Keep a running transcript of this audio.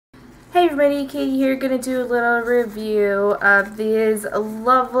Hey everybody, Katie here, gonna do a little review of these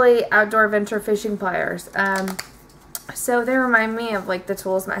lovely outdoor venture fishing pliers. So they remind me of like the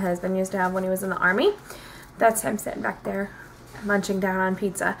tools my husband used to have when he was in the Army. That's him sitting back there munching down on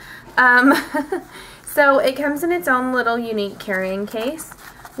pizza. So it comes in its own little unique carrying case,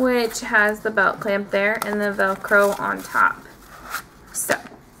 which has the belt clamp there and the Velcro on top. So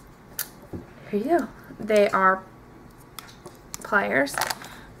here you go. They are pliers,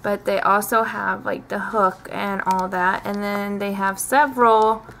 but they also have like the hook and all that, and then they have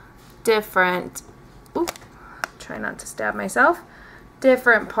several different, try not to stab myself,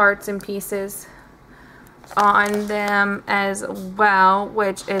 different parts and pieces on them as well,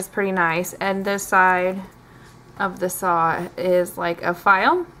 which is pretty nice. And this side of the saw is like a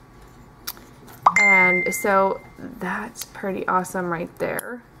file, and so that's pretty awesome right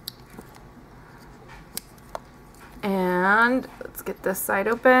there. And let's get this side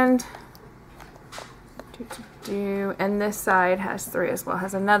opened. And this side has three as well.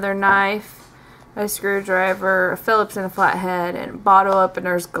 Has another knife, a screwdriver, a Phillips, and a flathead, and bottle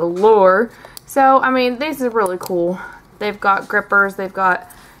openers galore. So, I mean, these are really cool. They've got grippers. They've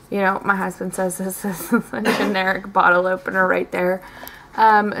got, you know, my husband says this is a generic bottle opener right there.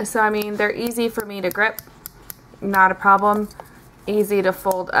 So, I mean, they're easy for me to grip. Not a problem. Easy to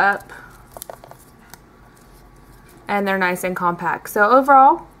fold up. And they're nice and compact. So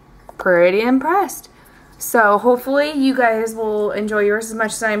overall, pretty impressed. So hopefully you guys will enjoy yours as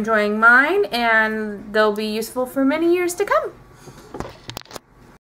much as I'm enjoying mine, and they'll be useful for many years to come.